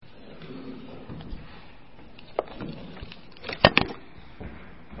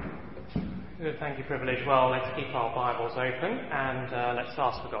Thank you, Privilege. Well, let's keep our Bibles open and let's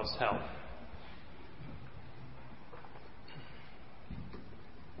ask for God's help.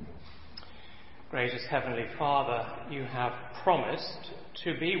 Gracious Heavenly Father, you have promised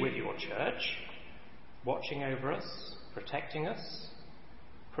to be with your church, watching over us, protecting us,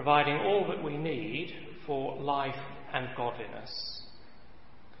 providing all that we need for life and godliness.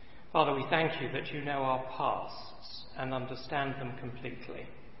 Father, we thank you that you know our pasts and understand them completely,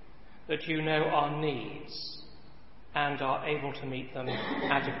 that you know our needs and are able to meet them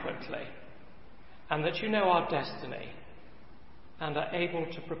adequately, and that you know our destiny and are able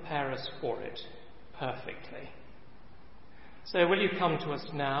to prepare us for it perfectly. So will you come to us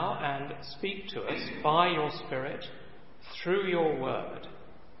now and speak to us by your Spirit through your word,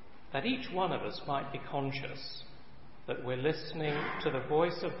 that each one of us might be conscious that we're listening to the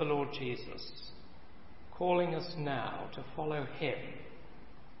voice of the Lord Jesus, calling us now to follow him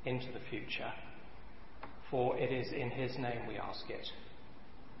into the future. For it is in his name we ask it.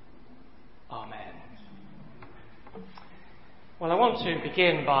 Amen. Well, I want to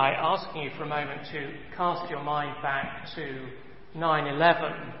begin by asking you for a moment to cast your mind back to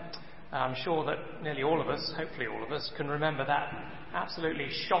 9/11. I'm sure that nearly all of us, hopefully all of us, can remember that absolutely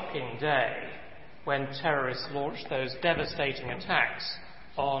shocking day when terrorists launched those devastating attacks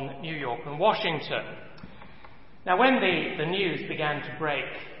on New York and Washington. Now, when the news began to break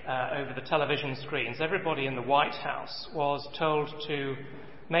over the television screens, everybody in the White House was told to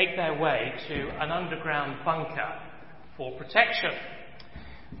make their way to an underground bunker for protection.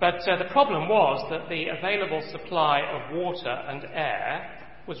 But the problem was that the available supply of water and air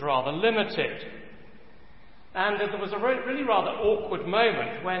was rather limited. And there was a really rather awkward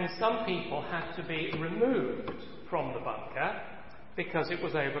moment when some people had to be removed from the bunker because it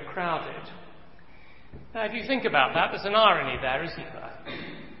was overcrowded. Now, if you think about that, there's an irony there, isn't there?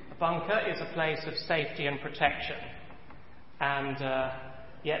 A bunker is a place of safety and protection. And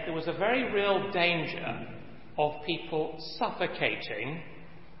yet there was a very real danger of people suffocating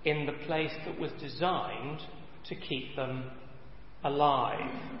in the place that was designed to keep them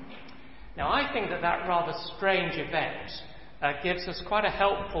alive. Now, I think that rather strange event gives us quite a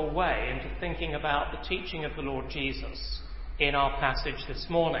helpful way into thinking about the teaching of the Lord Jesus in our passage this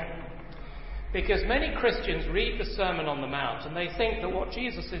morning. Because many Christians read the Sermon on the Mount and they think that what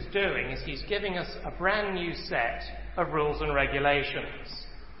Jesus is doing is he's giving us a brand new set of rules and regulations.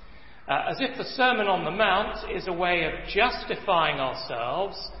 As if the Sermon on the Mount is a way of justifying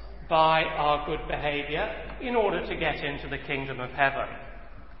ourselves by our good behaviour in order to get into the kingdom of heaven.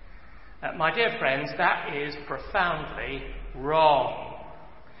 My dear friends, that is profoundly wrong.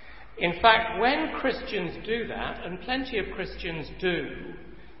 In fact, when Christians do that, and plenty of Christians do,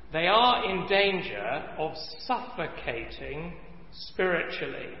 they are in danger of suffocating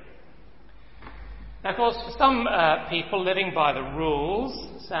spiritually. Now, of course, for some people, living by the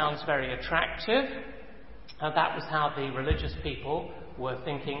rules sounds very attractive. That was how the religious people were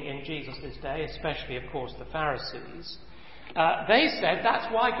thinking in Jesus' day, especially, of course, the Pharisees. They said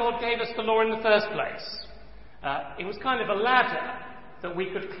that's why God gave us the law in the first place. It was kind of a ladder that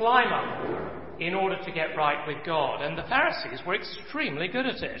we could climb up in order to get right with God. And the Pharisees were extremely good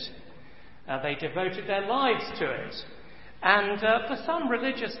at it. They devoted their lives to it. And for some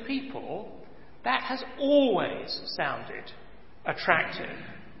religious people, that has always sounded attractive.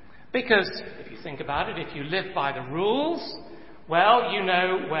 Because if you think about it, if you live by the rules, well, you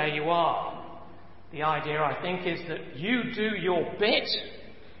know where you are. The idea, I think, is that you do your bit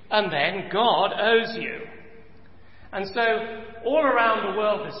and then God owes you. And so all around the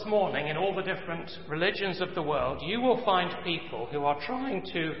world this morning, in all the different religions of the world, you will find people who are trying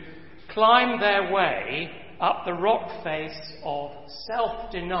to climb their way up the rock face of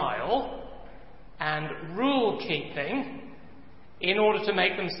self-denial and rule-keeping in order to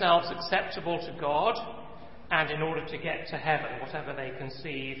make themselves acceptable to God and in order to get to heaven, whatever they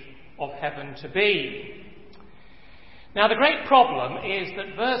conceive of heaven to be. Now, the great problem is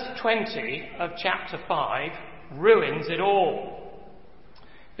that verse 20 of chapter 5 ruins it all.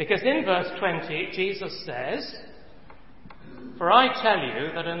 Because in verse 20, Jesus says, "For I tell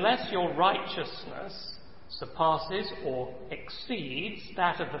you that unless your righteousness surpasses or exceeds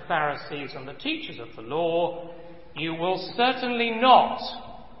that of the Pharisees and the teachers of the law, you will certainly not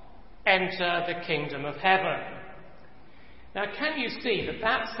enter the kingdom of heaven." Now, can you see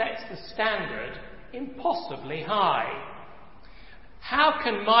that sets the standard impossibly high? How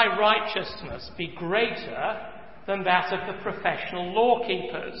can my righteousness be greater than that of the professional law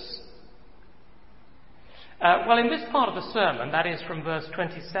keepers? Well, in this part of the sermon, that is from verse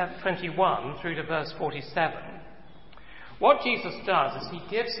 21 through to verse 47, what Jesus does is he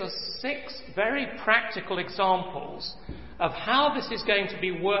gives us 6 very practical examples of how this is going to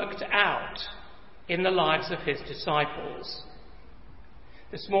be worked out in the lives of his disciples.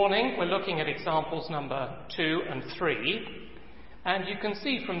 This morning we're looking at examples number 2 and 3, and you can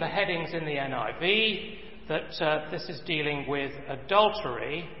see from the headings in the NIV that this is dealing with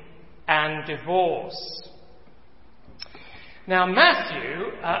adultery and divorce. Now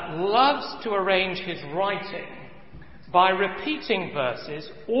Matthew loves to arrange his writing by repeating verses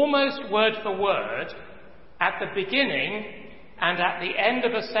almost word for word at the beginning and at the end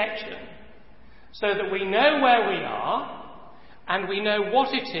of a section, so that we know where we are and we know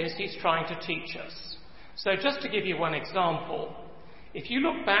what it is he's trying to teach us. So just to give you one example, if you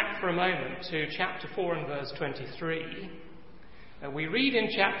look back for a moment to chapter 4 and verse 23, we read in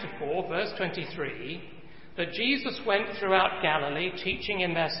chapter 4, verse 23, that Jesus went throughout Galilee, teaching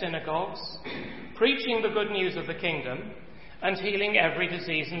in their synagogues, preaching the good news of the kingdom, and healing every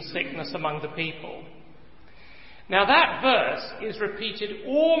disease and sickness among the people. Now that verse is repeated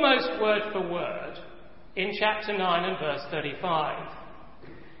almost word for word in chapter 9 and verse 35.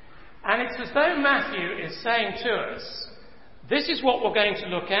 And it's as though Matthew is saying to us, this is what we're going to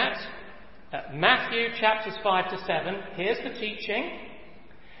look at Matthew chapters 5 to 7, here's the teaching.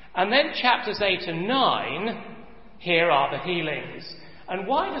 And then chapters 8 and 9, here are the healings. And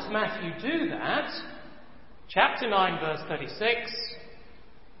why does Matthew do that? Chapter 9, verse 36,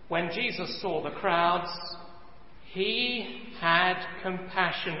 when Jesus saw the crowds, he had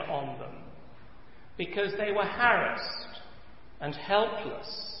compassion on them because they were harassed and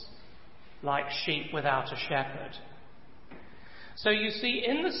helpless like sheep without a shepherd. So you see,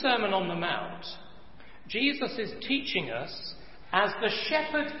 in the Sermon on the Mount, Jesus is teaching us as the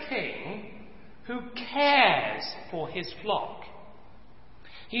shepherd king who cares for his flock.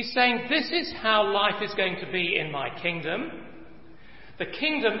 He's saying, this is how life is going to be in my kingdom. The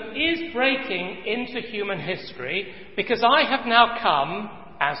kingdom is breaking into human history because I have now come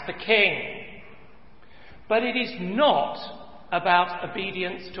as the king. But it is not about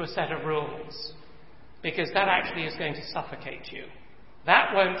obedience to a set of rules, because that actually is going to suffocate you.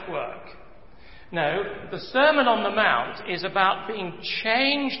 That won't work. No, the Sermon on the Mount is about being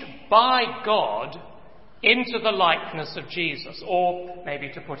changed by God into the likeness of Jesus. Or,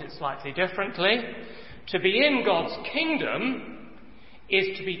 maybe to put it slightly differently, to be in God's kingdom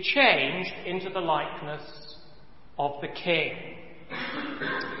is to be changed into the likeness of the King.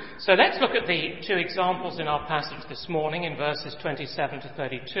 So let's look at the 2 examples in our passage this morning in verses 27 to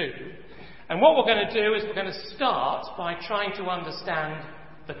 32. And what we're going to do is we're going to start by trying to understand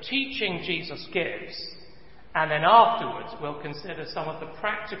the teaching Jesus gives, and then afterwards we'll consider some of the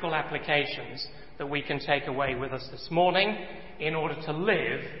practical applications that we can take away with us this morning in order to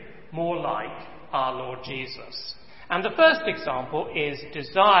live more like our Lord Jesus. And the first example is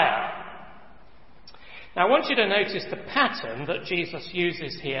desire. Now I want you to notice the pattern that Jesus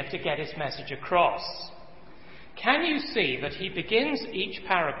uses here to get his message across. Can you see that he begins each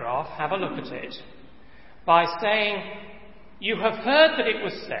paragraph, have a look at it, by saying, you have heard that it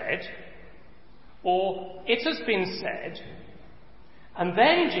was said, or it has been said, and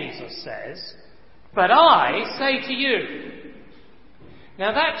then Jesus says, but I say to you.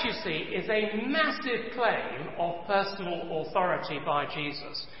 Now that, you see, is a massive claim of personal authority by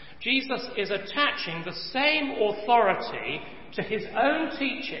Jesus. Jesus is attaching the same authority to his own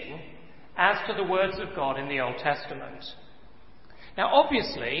teaching as to the words of God in the Old Testament. Now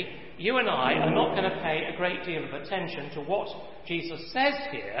obviously, you and I are not going to pay a great deal of attention to what Jesus says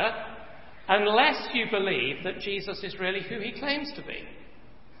here unless you believe that Jesus is really who he claims to be,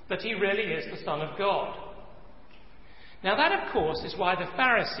 that he really is the Son of God. Now that, of course, is why the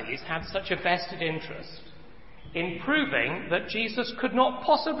Pharisees had such a vested interest in proving that Jesus could not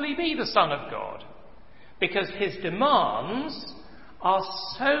possibly be the Son of God, because his demands are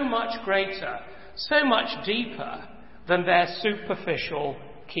so much greater, so much deeper than their superficial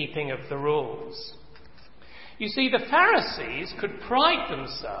keeping of the rules. You see, the Pharisees could pride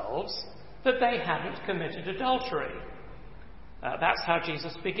themselves that they hadn't committed adultery. That's how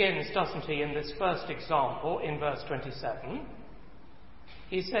Jesus begins, doesn't he, in this first example in verse 27.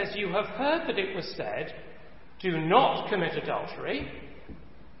 He says, you have heard that it was said, do not commit adultery.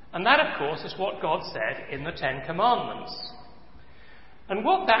 And that, of course, is what God said in the 10 Commandments. And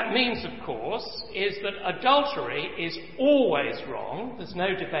what that means, of course, is that adultery is always wrong. There's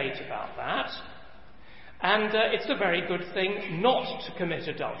no debate about that. And it's a very good thing not to commit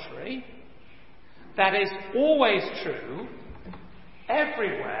adultery. That is always true,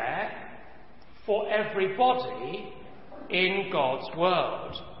 everywhere, for everybody in God's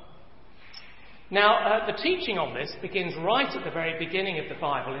world. Now, the teaching on this begins right at the very beginning of the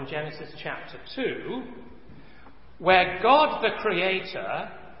Bible in Genesis chapter 2, where God the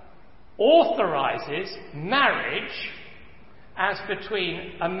Creator authorises marriage as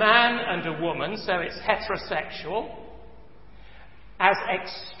between a man and a woman, so it's heterosexual, as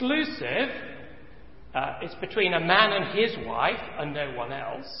exclusive, it's between a man and his wife and no one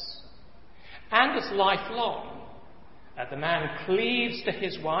else, and as lifelong. The man cleaves to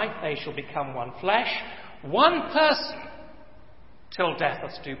his wife, they shall become one flesh, one person, till death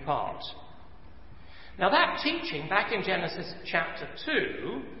us do part. Now that teaching, back in Genesis chapter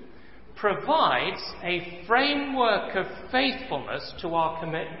 2, provides a framework of faithfulness to our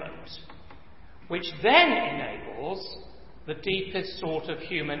commitment, which then enables the deepest sort of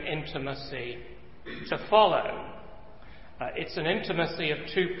human intimacy to follow. It's an intimacy of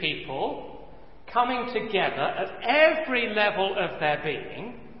two people coming together at every level of their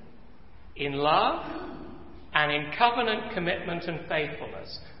being, in love and in covenant commitment and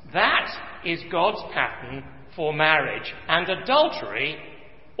faithfulness. That is God's pattern for marriage, and adultery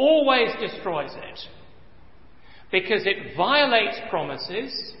always destroys it, because it violates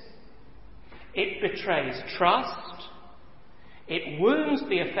promises, it betrays trust, it wounds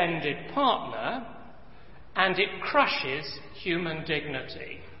the offended partner, and it crushes human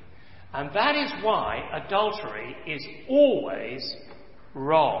dignity. And that is why adultery is always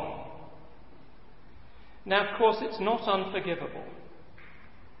wrong. Now, of course, it's not unforgivable.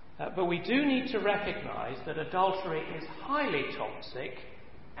 But we do need to recognise that adultery is highly toxic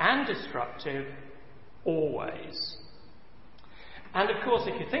and destructive always. And of course,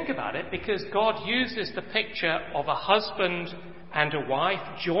 if you think about it, because God uses the picture of a husband and a wife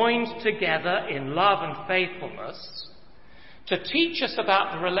joined together in love and faithfulness to teach us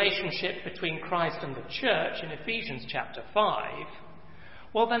about the relationship between Christ and the church in Ephesians chapter 5,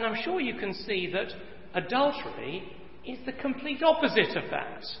 well then I'm sure you can see that adultery is the complete opposite of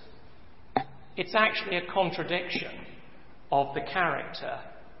that. It's actually a contradiction of the character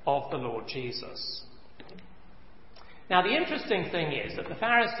of the Lord Jesus. Now, the interesting thing is that the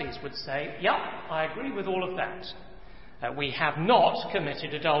Pharisees would say, "Yep, I agree with all of that. We have not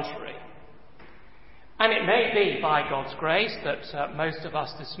committed adultery." And it may be, by God's grace, that most of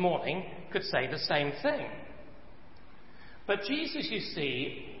us this morning could say the same thing. But Jesus, you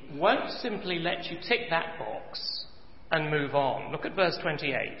see, won't simply let you tick that box and move on. Look at verse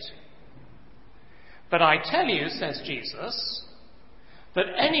 28. "But I tell you," says Jesus,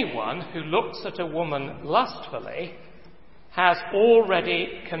 "that anyone who looks at a woman lustfully has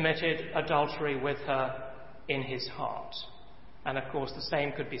already committed adultery with her in his heart." And of course the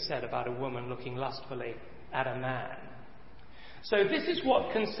same could be said about a woman looking lustfully at a man. So this is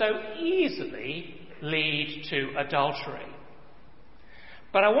what can so easily lead to adultery.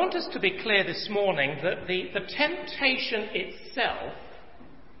 But I want us to be clear this morning that the temptation itself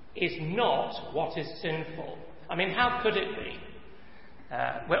is not what is sinful. I mean, how could it be?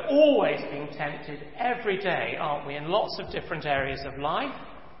 We're always being tempted every day, aren't we, in lots of different areas of life.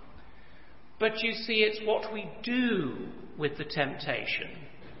 But you see, it's what we do with the temptation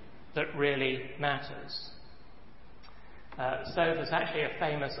that really matters. So there's actually a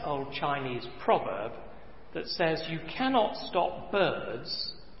famous old Chinese proverb that says, "You cannot stop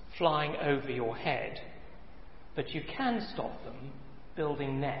birds flying over your head, but you can stop them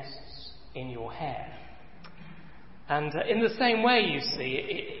building nests in your hair." And in the same way, you see,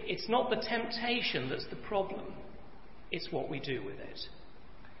 it's not the temptation that's the problem. It's what we do with it.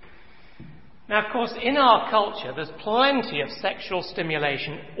 Now, of course, in our culture, there's plenty of sexual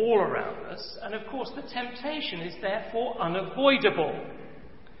stimulation all around us. And of course, the temptation is therefore unavoidable.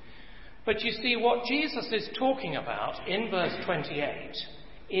 But you see, what Jesus is talking about in verse 28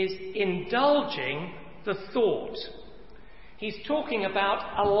 is indulging the thought. He's talking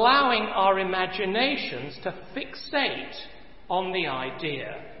about allowing our imaginations to fixate on the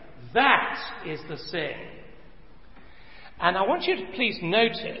idea. That is the sin. And I want you to please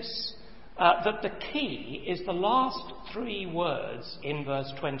notice that the key is the last three words in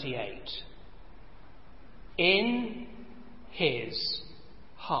verse 28. In his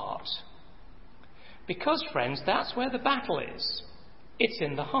heart. Because, friends, that's where the battle is. It's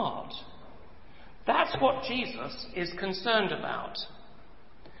in the heart. That's what Jesus is concerned about.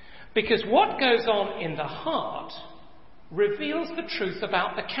 Because what goes on in the heart reveals the truth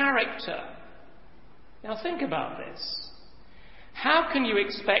about the character. Now think about this. How can you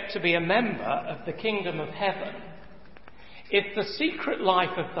expect to be a member of the kingdom of heaven if the secret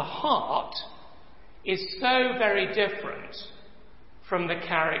life of the heart is so very different from the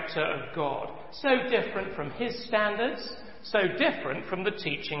character of God? So different from his standards, so different from the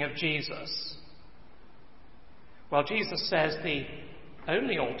teaching of Jesus. Well, Jesus says the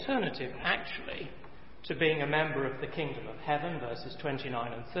only alternative, actually, to being a member of the kingdom of heaven, verses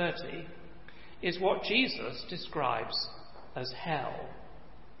 29 and 30, is what Jesus describes as hell.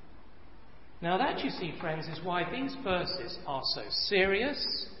 Now that, you see, friends, is why these verses are so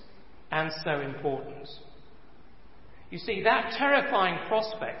serious and so important. You see, that terrifying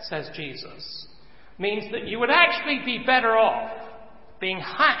prospect, says Jesus, means that you would actually be better off being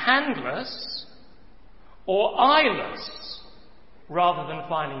handless or eyeless rather than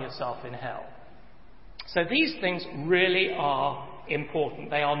finding yourself in hell. So these things really are important.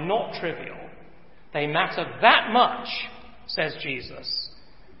 They are not trivial. They matter that much, says Jesus,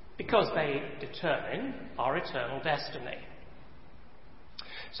 because they determine our eternal destiny.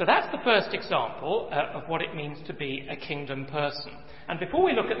 So that's the first example of what it means to be a kingdom person. And before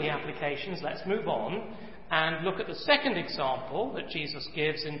we look at the applications, let's move on and look at the second example that Jesus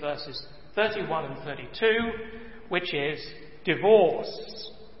gives in verses 31 and 32, which is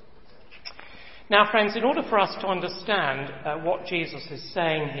divorce. Now, friends, in order for us to understand what Jesus is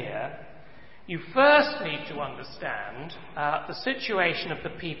saying here, you first need to understand the situation of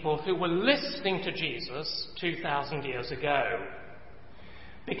the people who were listening to Jesus 2,000 years ago.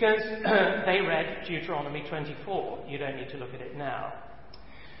 Because they read Deuteronomy 24. You don't need to look at it now.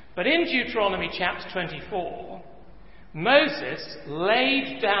 But in Deuteronomy chapter 24, Moses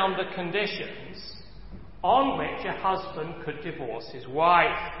laid down the conditions on which a husband could divorce his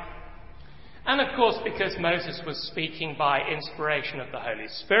wife. And of course, because Moses was speaking by inspiration of the Holy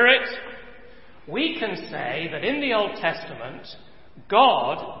Spirit, we can say that in the Old Testament,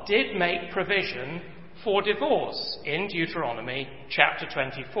 God did make provision for divorce in Deuteronomy chapter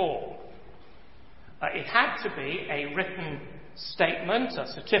 24. It had to be a written statement, a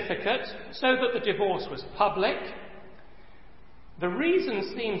certificate, so that the divorce was public. The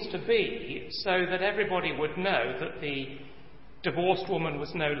reason seems to be so that everybody would know that the divorced woman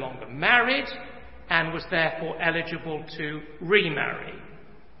was no longer married and was therefore eligible to remarry.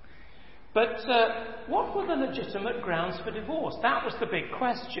 But what were the legitimate grounds for divorce? That was the big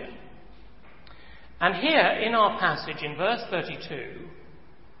question. And here in our passage in verse 32,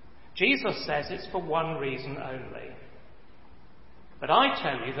 Jesus says it's for one reason only. But I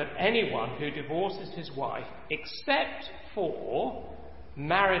tell you that anyone who divorces his wife except for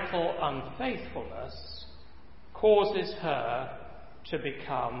marital unfaithfulness causes her to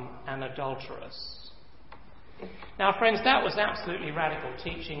become an adulteress. Now, friends, that was absolutely radical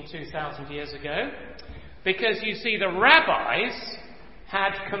teaching 2,000 years ago, because you see the rabbis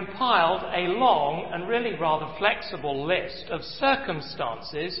had compiled a long and really rather flexible list of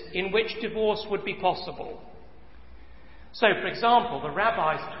circumstances in which divorce would be possible. So, for example, the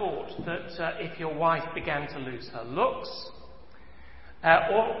rabbis taught that if your wife began to lose her looks,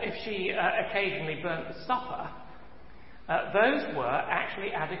 or if she occasionally burnt the supper, those were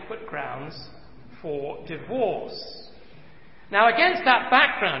actually adequate grounds for divorce. Now, against that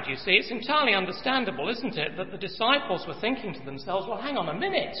background, you see, it's entirely understandable, isn't it, that the disciples were thinking to themselves, well, hang on a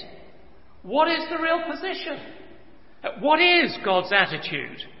minute. What is the real position? What is God's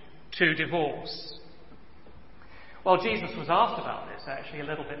attitude to divorce? Well, Jesus was asked about this, actually, a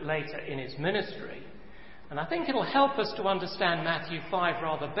little bit later in his ministry. And I think it'll help us to understand Matthew 5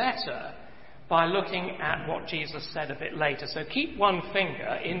 rather better by looking at what Jesus said a bit later. So keep one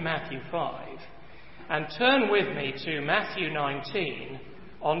finger in Matthew 5 and turn with me to Matthew 19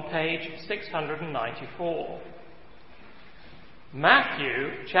 on page 694. Matthew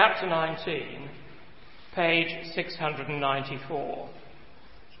chapter 19, page 694.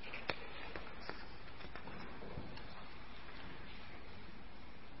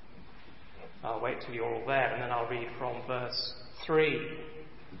 I'll wait till you're all there and then I'll read from verse 3.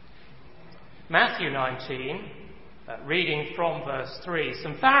 Matthew 19, reading from verse 3.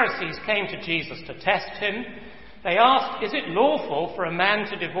 Some Pharisees came to Jesus to test him. They asked, is it lawful for a man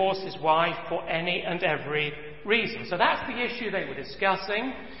to divorce his wife for any and every reason? So that's the issue they were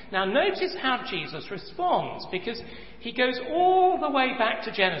discussing. Now notice how Jesus responds, because he goes all the way back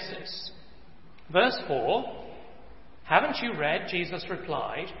to Genesis. Verse 4, haven't you read, Jesus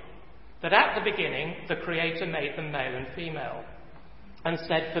replied, that at the beginning the Creator made them male and female, and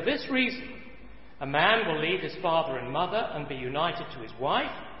said, for this reason, a man will leave his father and mother and be united to his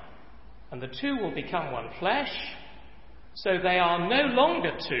wife, and the two will become one flesh. So they are no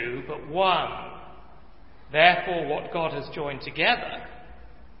longer two, but one. Therefore, what God has joined together,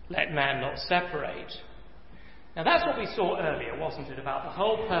 let man not separate. Now that's what we saw earlier, wasn't it, about the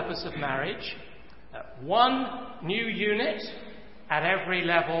whole purpose of marriage? One new unit at every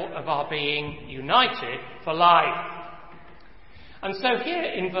level of our being, united for life. And so here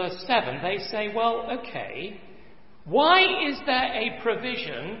in verse 7 they say, well, okay, Why is there a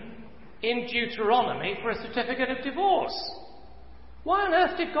provision in Deuteronomy for a certificate of divorce? Why on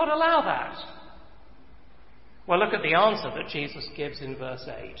earth did God allow that? Well, look at the answer that Jesus gives in verse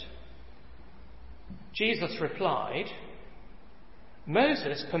 8. Jesus replied,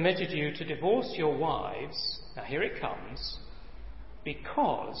 "Moses permitted you to divorce your wives," now here it comes,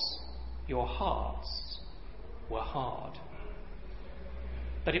 "because your hearts were hard."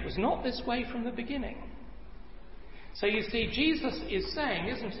 But it was not this way from the beginning. So you see, Jesus is saying,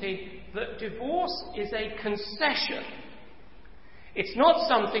 isn't he, that divorce is a concession. It's not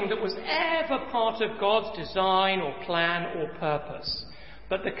something that was ever part of God's design or plan or purpose.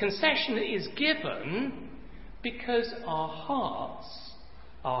 But the concession is given because our hearts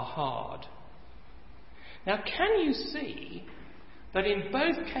are hard. Now, can you see that in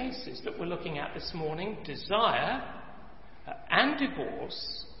both cases that we're looking at this morning, desire and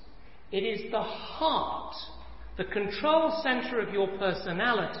divorce, it is the heart, the control centre of your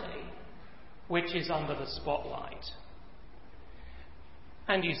personality, which is under the spotlight.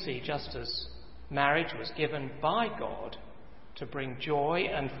 And you see, just as marriage was given by God to bring joy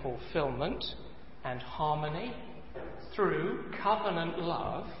and fulfilment and harmony through covenant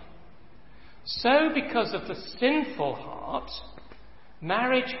love, so because of the sinful heart,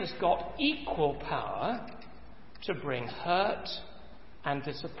 marriage has got equal power to bring hurt and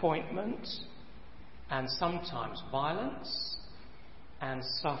disappointment and sometimes violence and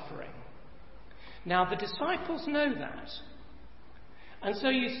suffering. Now, the disciples know that. And so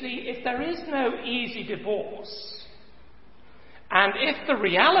you see, if there is no easy divorce, and if the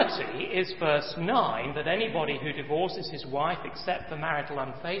reality is verse 9, that anybody who divorces his wife except for marital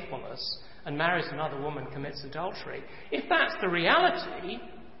unfaithfulness and marries another woman commits adultery, if that's the reality,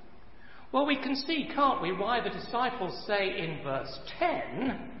 well, we can see, can't we, why the disciples say in verse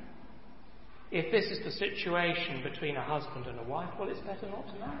 10, if this is the situation between a husband and a wife, well, it's better not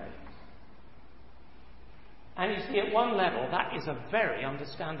to marry. And you see, at one level, that is a very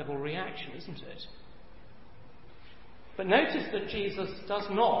understandable reaction, isn't it? But notice that Jesus does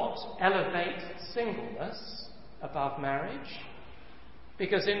not elevate singleness above marriage,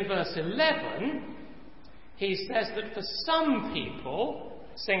 because in verse 11, he says that for some people,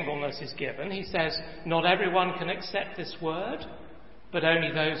 singleness is given. He says, not everyone can accept this word, but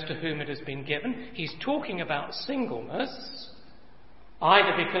only those to whom it has been given. He's talking about singleness,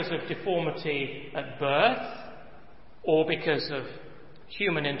 either because of deformity at birth, or because of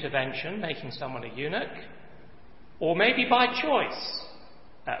human intervention, making someone a eunuch, or maybe by choice,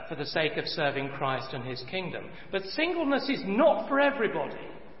 for the sake of serving Christ and his kingdom. But singleness is not for everybody.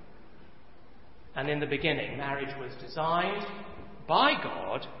 And in the beginning, marriage was designed by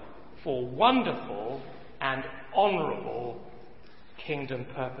God for wonderful and honourable kingdom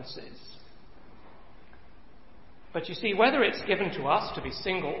purposes. But you see, whether it's given to us to be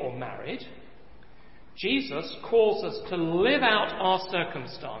single or married, Jesus calls us to live out our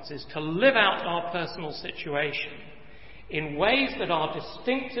circumstances, to live out our personal situation in ways that are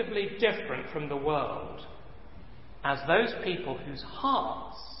distinctively different from the world, as those people whose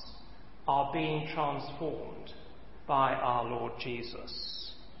hearts are being transformed by our Lord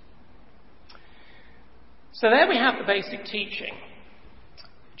Jesus. So there we have the basic teaching.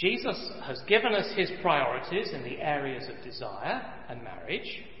 Jesus has given us his priorities in the areas of desire and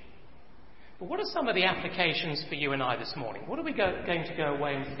marriage. But what are some of the applications for you and I this morning? What are we going to go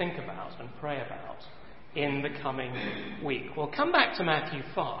away and think about and pray about in the coming week? Well, come back to Matthew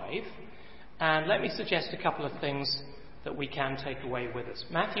 5 and let me suggest a couple of things that we can take away with us.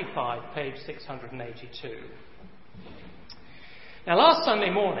 Matthew 5, page 682. Now, last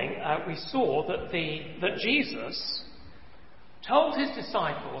Sunday morning, we saw that Jesus told his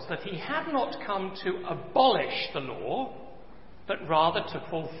disciples that he had not come to abolish the law, but rather to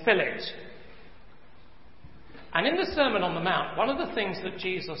fulfill it. And in the Sermon on the Mount, one of the things that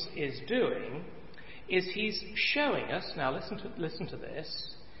Jesus is doing is he's showing us, now listen to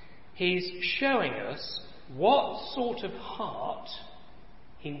this, he's showing us what sort of heart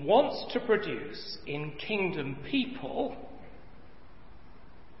he wants to produce in kingdom people,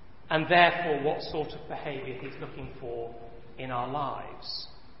 and therefore what sort of behaviour he's looking for in our lives.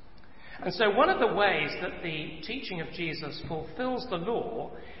 And so one of the ways that the teaching of Jesus fulfills the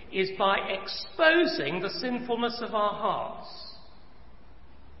law is by exposing the sinfulness of our hearts.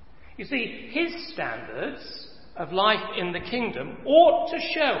 You see, his standards of life in the kingdom ought to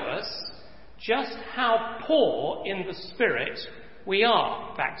show us just how poor in the spirit we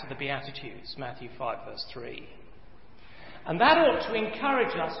are. Back to the Beatitudes, Matthew 5, verse 3. And that ought to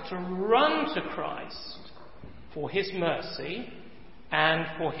encourage us to run to Christ for his mercy and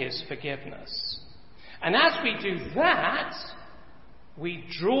for his forgiveness. And as we do that, we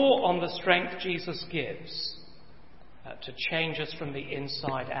draw on the strength Jesus gives to change us from the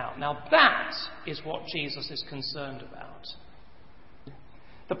inside out. Now that is what Jesus is concerned about.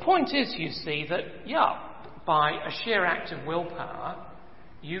 The point is, you see, that, by a sheer act of willpower,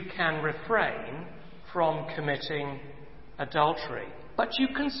 you can refrain from committing adultery. But you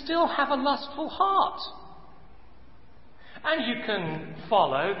can still have a lustful heart. And you can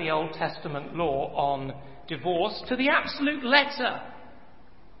follow the Old Testament law on divorce to the absolute letter.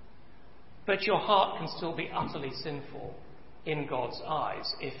 But your heart can still be utterly sinful in God's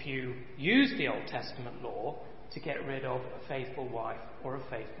eyes if you use the Old Testament law to get rid of a faithful wife or a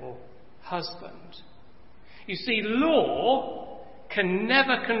faithful husband. You see, law can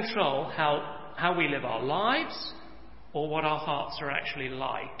never control how we live our lives or what our hearts are actually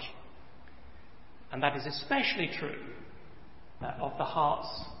like. And that is especially true of the hearts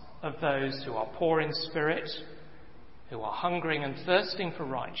of those who are poor in spirit, who are hungering and thirsting for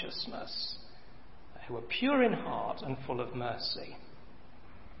righteousness, who are pure in heart and full of mercy.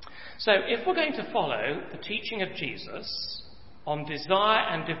 So if we're going to follow the teaching of Jesus on desire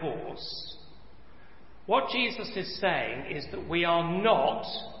and divorce, what Jesus is saying is that we are not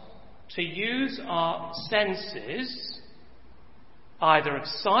to use our senses, either of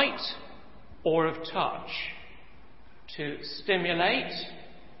sight or of touch, to stimulate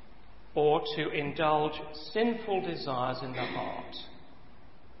or to indulge sinful desires in the heart.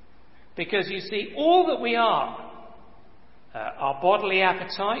 Because you see, all that we are, our bodily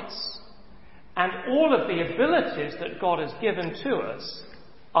appetites and all of the abilities that God has given to us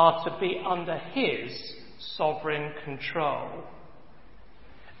are to be under His sovereign control.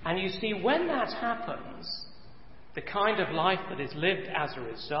 And you see, when that happens, the kind of life that is lived as a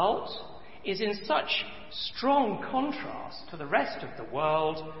result is in such strong contrast to the rest of the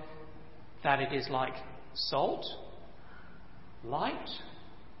world that it is like salt, light,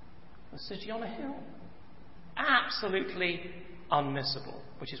 a city on a hill. Absolutely unmissable,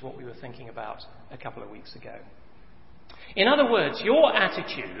 which is what we were thinking about a couple of weeks ago. In other words, your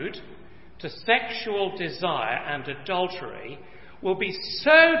attitude to sexual desire and adultery will be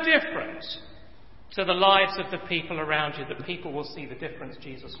so different to the lives of the people around you that people will see the difference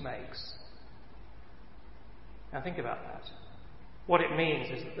Jesus makes. Now think about that. What it means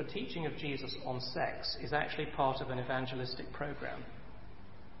is that the teaching of Jesus on sex is actually part of an evangelistic program.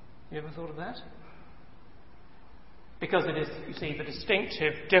 You ever thought of that? Because it is, you see, the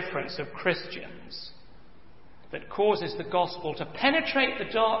distinctive difference of Christians that causes the gospel to penetrate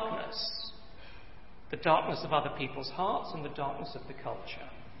the darkness of other people's hearts and the darkness of the culture.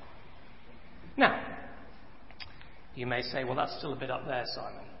 Now, you may say, well, that's still a bit up there,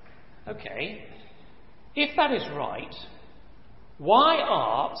 Simon. Okay, if that is right, why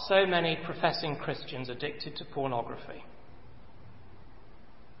are so many professing Christians addicted to pornography?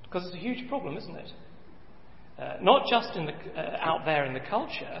 Because it's a huge problem, isn't it? Not just out there in the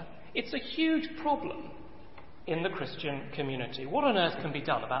culture, it's a huge problem in the Christian community. What on earth can be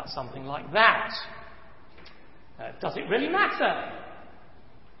done about something like that? Does it really matter?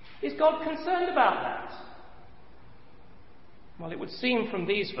 Is God concerned about that? Well, it would seem from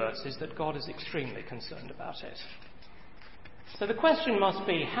these verses that God is extremely concerned about it. So the question must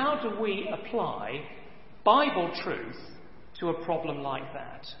be, how do we apply Bible truth to a problem like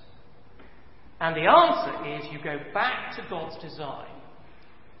that? And the answer is you go back to God's design.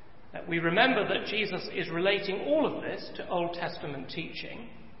 We remember that Jesus is relating all of this to Old Testament teaching,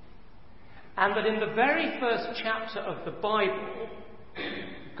 and that in the very first chapter of the Bible,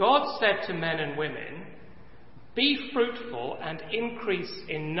 God said to men and women, "Be fruitful and increase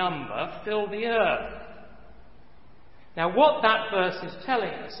in number, fill the earth." Now what that verse is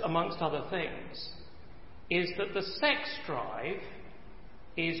telling us, amongst other things, is that the sex drive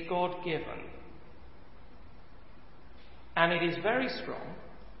is God-given. And it is very strong.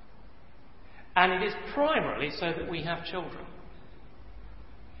 And it is primarily so that we have children.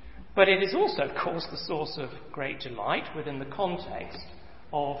 But it is also, of course, the source of great delight within the context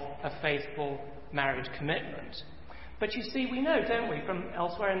of a faithful marriage commitment. But you see, we know, don't we, from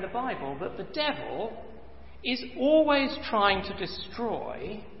elsewhere in the Bible, that the devil is always trying to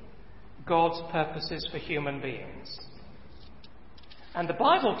destroy God's purposes for human beings. And the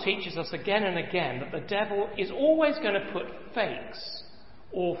Bible teaches us again and again that the devil is always going to put fakes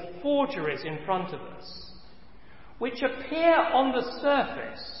or forgeries in front of us, which appear on the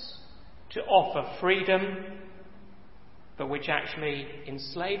surface to offer freedom, but which actually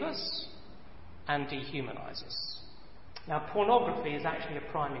enslave us and dehumanize us. Now, pornography is actually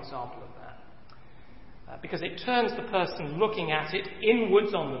a prime example of that, because it turns the person looking at it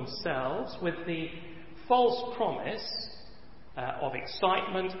inwards on themselves with the false promise of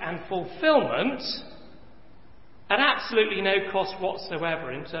excitement and fulfillment at absolutely no cost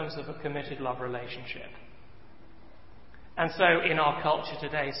whatsoever in terms of a committed love relationship. And so in our culture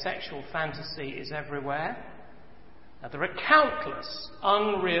today, sexual fantasy is everywhere. There are countless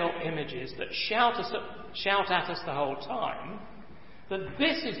unreal images that shout at us the whole time that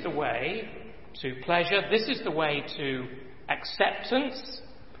this is the way to pleasure, this is the way to acceptance,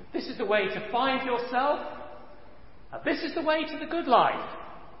 this is the way to find yourself, this is the way to the good life,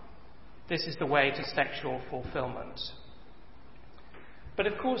 this is the way to sexual fulfillment. But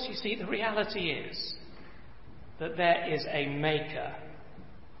of course, you see, the reality is that there is a maker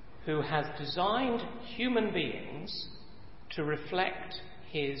who has designed human beings to reflect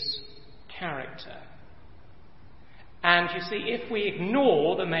his character. And you see, if we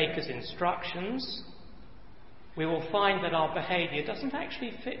ignore the maker's instructions, we will find that our behaviour doesn't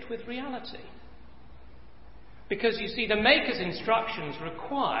actually fit with reality. Because you see, the maker's instructions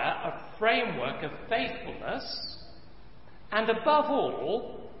require a framework of faithfulness and, above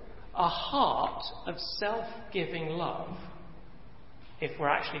all, a heart of self-giving love if we're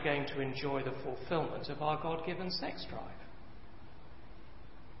actually going to enjoy the fulfillment of our God-given sex drive.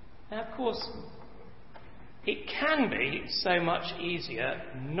 Now, of course, it can be so much easier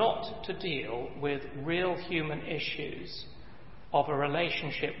not to deal with real human issues of a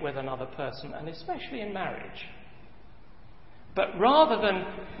relationship with another person, and especially in marriage. But rather than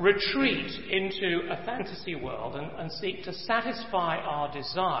retreat into a fantasy world and seek to satisfy our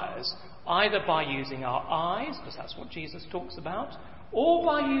desires either by using our eyes, because that's what Jesus talks about, or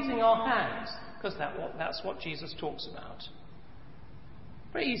by using our hands, because that's what Jesus talks about.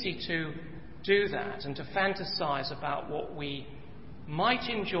 Very easy to do that and to fantasize about what we might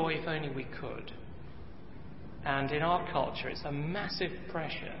enjoy if only we could. And in our culture, it's a massive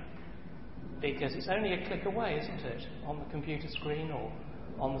pressure, because it's only a click away, isn't it? On the computer screen or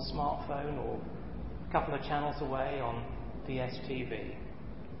on the smartphone or a couple of channels away on DSTV.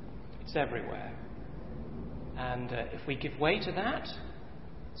 It's everywhere. And if we give way to that,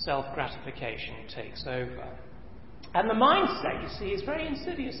 self-gratification takes over. And the mindset, you see, is very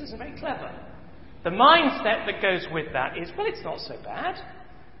insidious, isn't it? Very clever. The mindset that goes with that is, well, it's not so bad.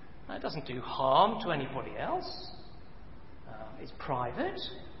 It doesn't do harm to anybody else. It's private.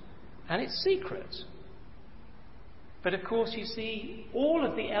 And it's secret. But of course, you see, all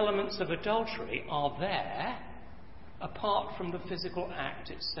of the elements of adultery are there apart from the physical act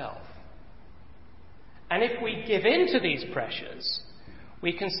itself. And if we give in to these pressures,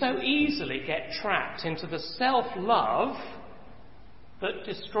 we can so easily get trapped into the self-love that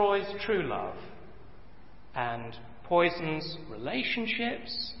destroys true love and poisons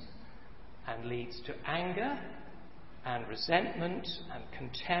relationships and leads to anger and resentment and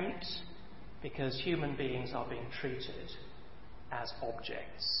contempt, because human beings are being treated as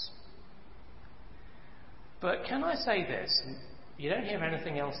objects. But can I say this? And you don't hear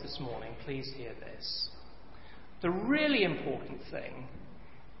anything else this morning, please hear this. The really important thing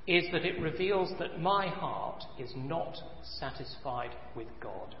is that it reveals that my heart is not satisfied with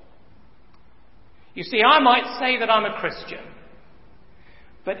God. You see, I might say that I'm a Christian,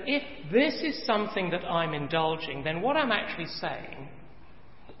 but if this is something that I'm indulging, then what I'm actually saying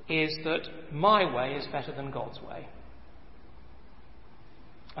is that my way is better than God's way.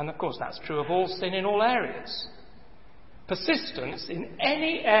 And of course that's true of all sin in all areas. Persistence in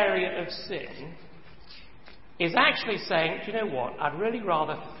any area of sin is actually saying, do you know what, I'd really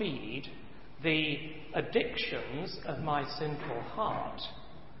rather feed the addictions of my sinful heart,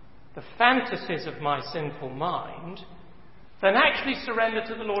 the fantasies of my sinful mind, than actually surrender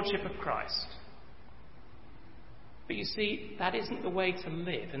to the Lordship of Christ. But you see, that isn't the way to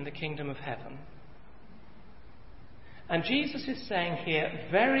live in the kingdom of heaven. And Jesus is saying here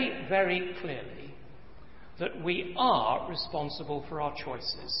very, very clearly that we are responsible for our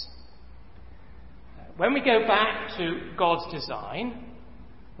choices. When we go back to God's design,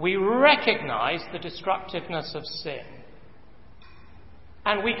 we recognize the destructiveness of sin.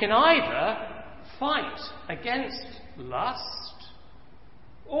 And we can either fight against lust,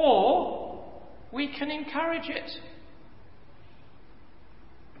 or we can encourage it.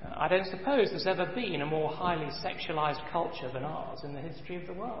 I don't suppose there's ever been a more highly sexualized culture than ours in the history of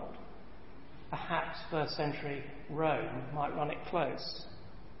the world. Perhaps first century Rome might run it close.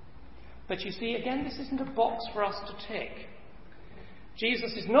 But you see, again, this isn't a box for us to tick.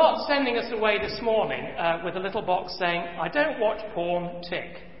 Jesus is not sending us away this morning with a little box saying, I don't watch porn,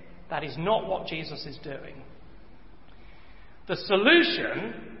 tick. That is not what Jesus is doing. The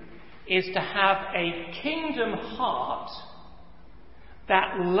solution is to have a kingdom heart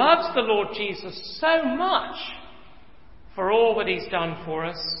that loves the Lord Jesus so much for all that he's done for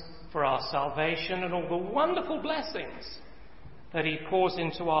us, for our salvation, and all the wonderful blessings that he pours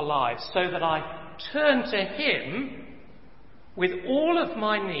into our lives, so that I turn to him with all of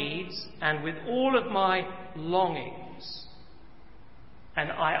my needs and with all of my longings. And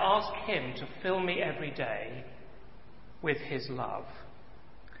I ask him to fill me every day with his love.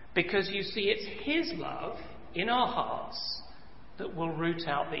 Because you see, it's his love in our hearts that will root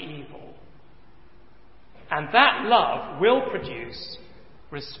out the evil. And that love will produce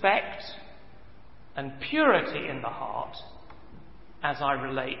respect and purity in the heart as I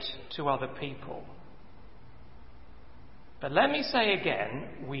relate to other people. But let me say again,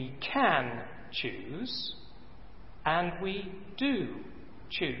 we can choose, and we do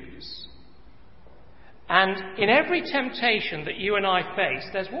choose. And in every temptation that you and I face,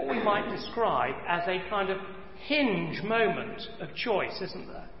 there's what we might describe as a kind of hinge moment of choice, isn't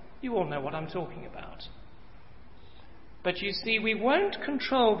there? You all know what I'm talking about. But you see, we won't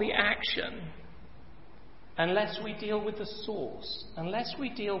control the action unless we deal with the source, unless we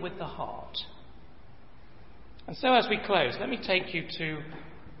deal with the heart. And so as we close, let me take you to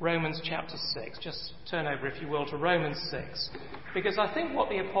Romans chapter 6. Just turn over, if you will, to Romans 6. Because I think what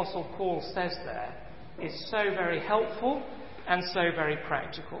the Apostle Paul says there is so very helpful and so very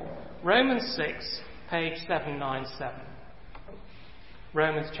practical. Romans 6, page 797.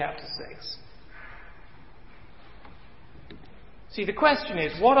 Romans chapter 6. See, the question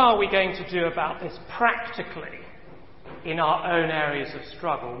is, what are we going to do about this practically in our own areas of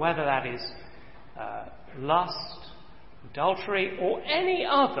struggle, whether that is lust, adultery, or any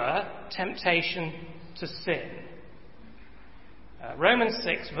other temptation to sin? Romans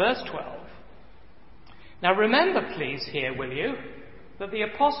 6, verse 12. Now remember, please, here, will you, that the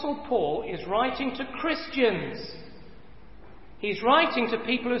Apostle Paul is writing to Christians. He's writing to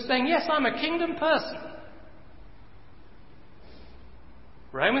people who are saying, yes, I'm a kingdom person.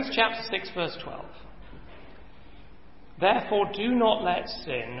 Romans chapter 6, verse 12. Therefore do not let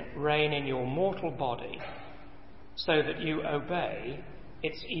sin reign in your mortal body, so that you obey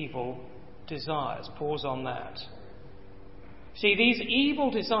its evil desires. Pause on that. See, these evil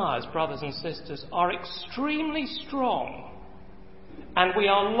desires, brothers and sisters, are extremely strong, and we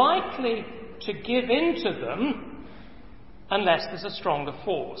are likely to give in to them unless there's a stronger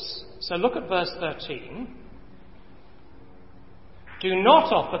force. So look at verse 13. Do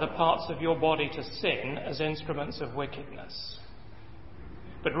not offer the parts of your body to sin as instruments of wickedness,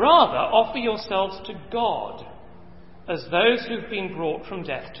 but rather offer yourselves to God as those who've been brought from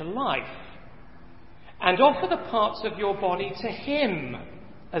death to life, and offer the parts of your body to him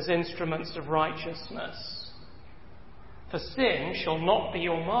as instruments of righteousness. For sin shall not be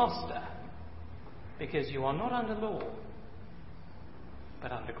your master, because you are not under law,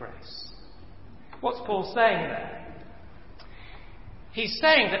 but under grace. What's Paul saying there? He's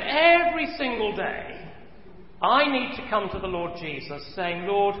saying that every single day I need to come to the Lord Jesus saying,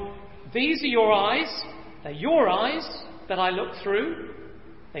 Lord, these are your eyes. They're your eyes that I look through.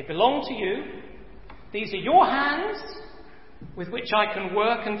 They belong to you. These are your hands with which I can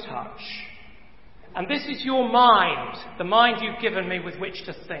work and touch. And this is your mind, the mind you've given me with which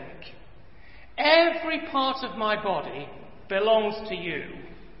to think. Every part of my body belongs to you,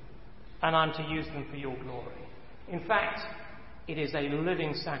 and I'm to use them for your glory. In fact, it is a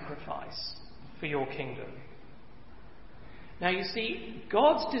living sacrifice for your kingdom. Now you see,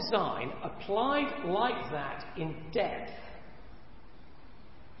 God's design applied like that in depth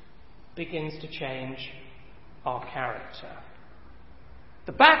begins to change our character.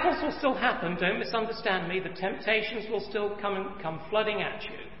 The battles will still happen, don't misunderstand me. The temptations will still come flooding at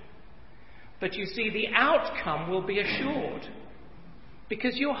you. But you see, the outcome will be assured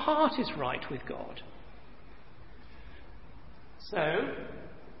because your heart is right with God. So,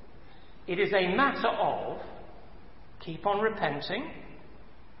 it is a matter of keep on repenting,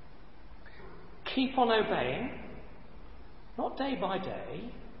 keep on obeying, not day by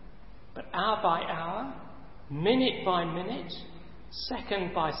day, but hour by hour, minute by minute,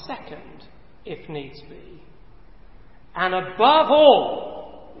 second by second, if needs be. And above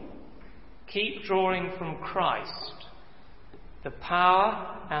all, keep drawing from Christ the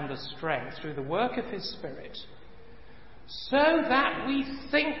power and the strength through the work of his Spirit, so that we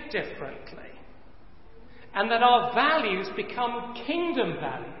think differently and that our values become kingdom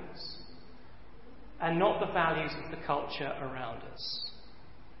values and not the values of the culture around us.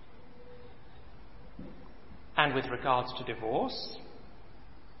 And with regards to divorce,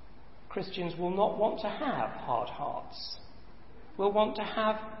 Christians will not want to have hard hearts. We'll want to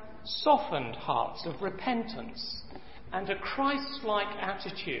have softened hearts of repentance and a Christ-like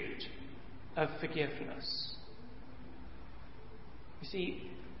attitude of forgiveness. You see,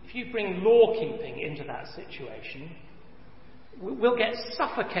 if you bring law-keeping into that situation, we'll get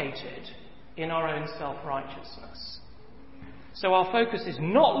suffocated in our own self-righteousness. So our focus is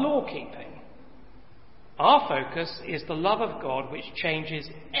not law-keeping. Our focus is the love of God, which changes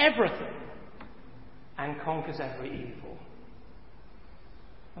everything and conquers every evil.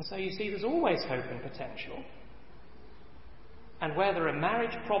 And so you see, there's always hope and potential. And where there are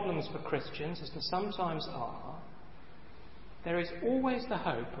marriage problems for Christians, as there sometimes are, there is always the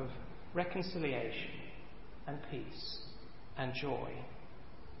hope of reconciliation and peace and joy.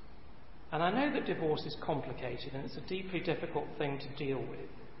 And I know that divorce is complicated and it's a deeply difficult thing to deal with.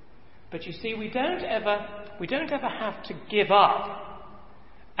 But you see, we don't ever have to give up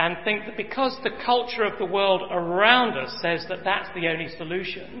and think that because the culture of the world around us says that that's the only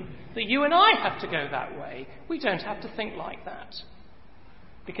solution, that you and I have to go that way. We don't have to think like that.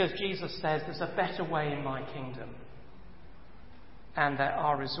 Because Jesus says there's a better way in my kingdom. And there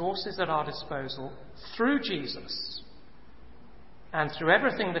are resources at our disposal through Jesus and through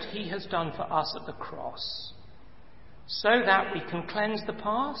everything that he has done for us at the cross, so that we can cleanse the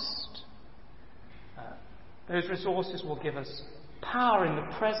past. Those resources will give us power in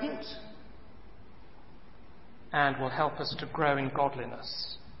the present and will help us to grow in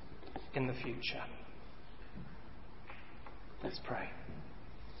godliness in the future. Let's pray.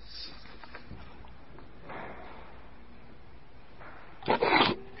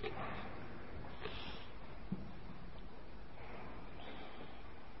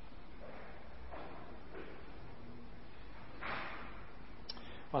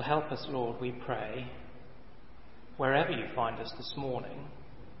 Well, help us, Lord, we pray, wherever you find us this morning,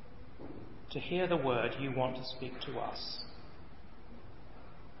 to hear the word you want to speak to us.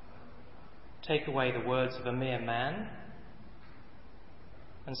 Take away the words of a mere man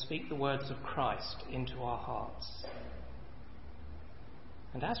and speak the words of Christ into our hearts.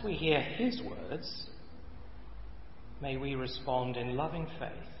 And as we hear his words, may we respond in loving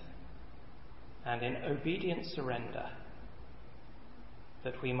faith and in obedient surrender,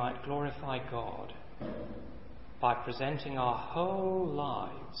 that we might glorify God by presenting our whole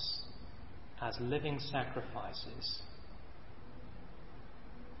lives as living sacrifices.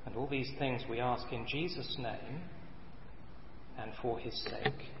 And all these things we ask in Jesus' name and for his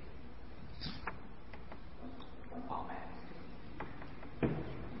sake. Amen.